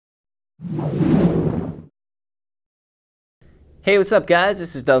Hey, what's up guys?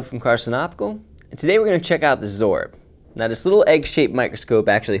 This is Doug from Carson Optical, and today we're going to check out the zOrb. Now this little egg-shaped microscope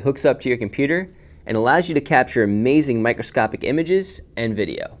actually hooks up to your computer and allows you to capture amazing microscopic images and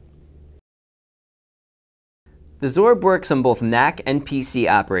video. The zOrb works on both Mac and PC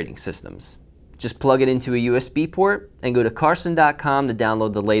operating systems. Just plug it into a USB port and go to carson.com to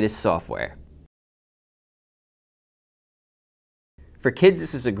download the latest software. For kids,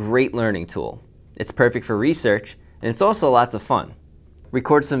 this is a great learning tool. It's perfect for research, and it's also lots of fun.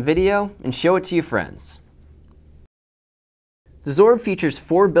 Record some video and show it to your friends. The zOrb features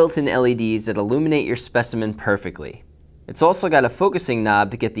 4 built-in LEDs that illuminate your specimen perfectly. It's also got a focusing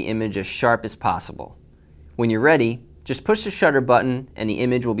knob to get the image as sharp as possible. When you're ready, just push the shutter button and the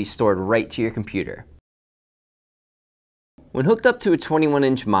image will be stored right to your computer. When hooked up to a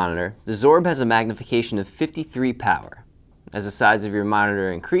 21-inch monitor, the zOrb has a magnification of 53 power. As the size of your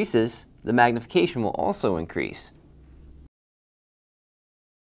monitor increases, the magnification will also increase.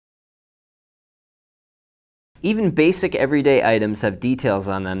 Even basic everyday items have details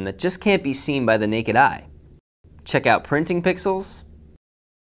on them that just can't be seen by the naked eye. Check out printing pixels,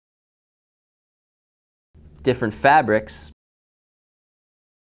 different fabrics,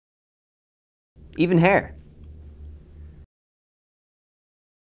 even hair.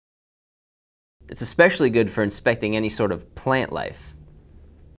 It's especially good for inspecting any sort of plant life.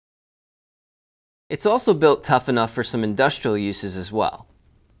 It's also built tough enough for some industrial uses as well.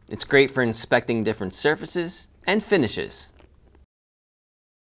 It's great for inspecting different surfaces and finishes.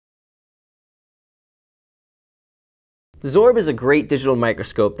 The zOrb is a great digital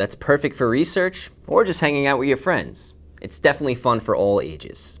microscope that's perfect for research or just hanging out with your friends. It's definitely fun for all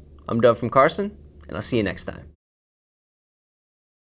ages. I'm Doug from Carson, and I'll see you next time.